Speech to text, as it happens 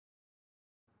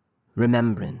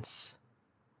Remembrance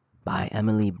by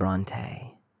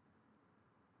Brontë.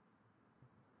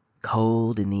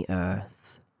 Cold in the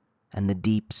earth, and the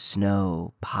deep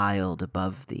snow piled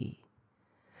above thee,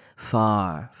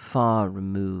 far, far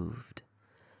removed,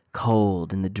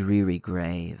 cold in the dreary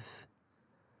grave.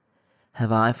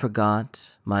 Have I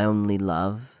forgot my only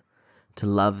love, to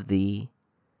love thee,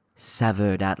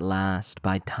 severed at last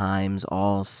by time's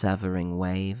all-severing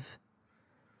wave?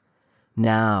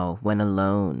 Now, when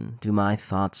alone, do my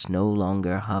thoughts no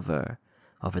longer hover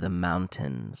over the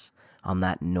mountains on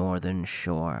that northern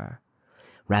shore,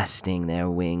 resting their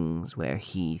wings where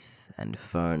heath and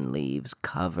fern leaves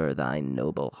cover thy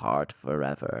noble heart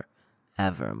forever,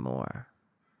 evermore.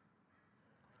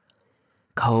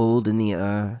 Cold in the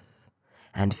earth,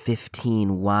 and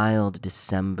 15 wild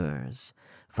Decembers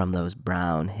from those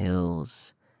brown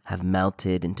hills have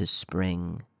melted into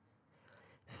spring.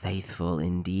 Faithful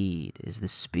indeed is the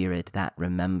spirit that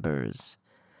remembers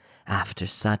after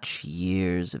such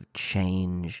years of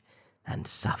change and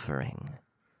suffering.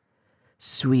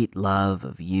 Sweet love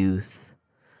of youth,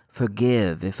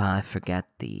 forgive if I forget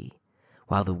thee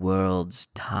while the world's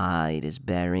tide is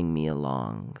bearing me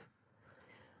along.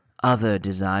 Other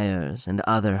desires and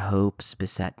other hopes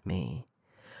beset me,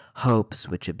 hopes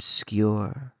which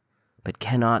obscure but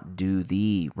cannot do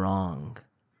thee wrong.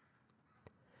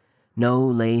 No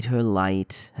later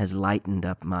light has lightened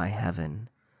up my heaven.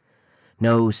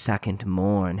 No second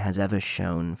morn has ever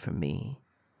shone for me.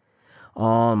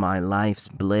 All my life's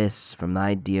bliss from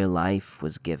thy dear life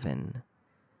was given.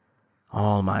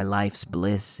 All my life's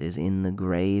bliss is in the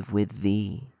grave with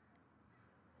thee.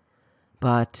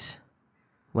 But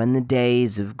when the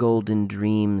days of golden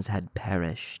dreams had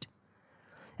perished,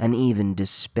 and even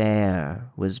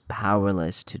despair was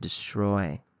powerless to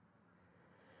destroy,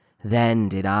 then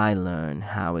did I learn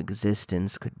how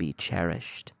existence could be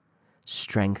cherished,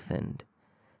 strengthened,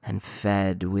 and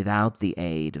fed without the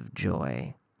aid of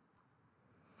joy.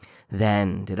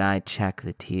 Then did I check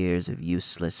the tears of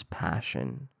useless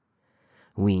passion,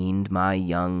 weaned my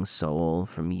young soul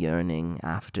from yearning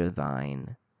after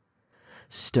thine,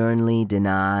 sternly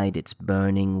denied its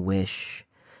burning wish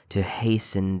to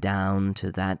hasten down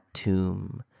to that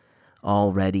tomb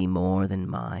already more than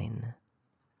mine.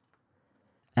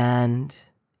 And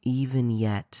even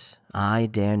yet I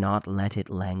dare not let it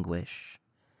languish,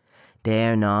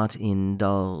 dare not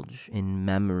indulge in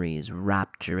memory's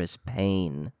rapturous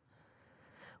pain,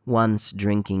 once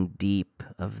drinking deep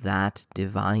of that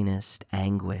divinest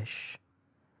anguish.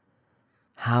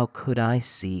 How could I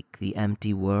seek the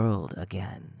empty world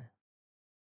again?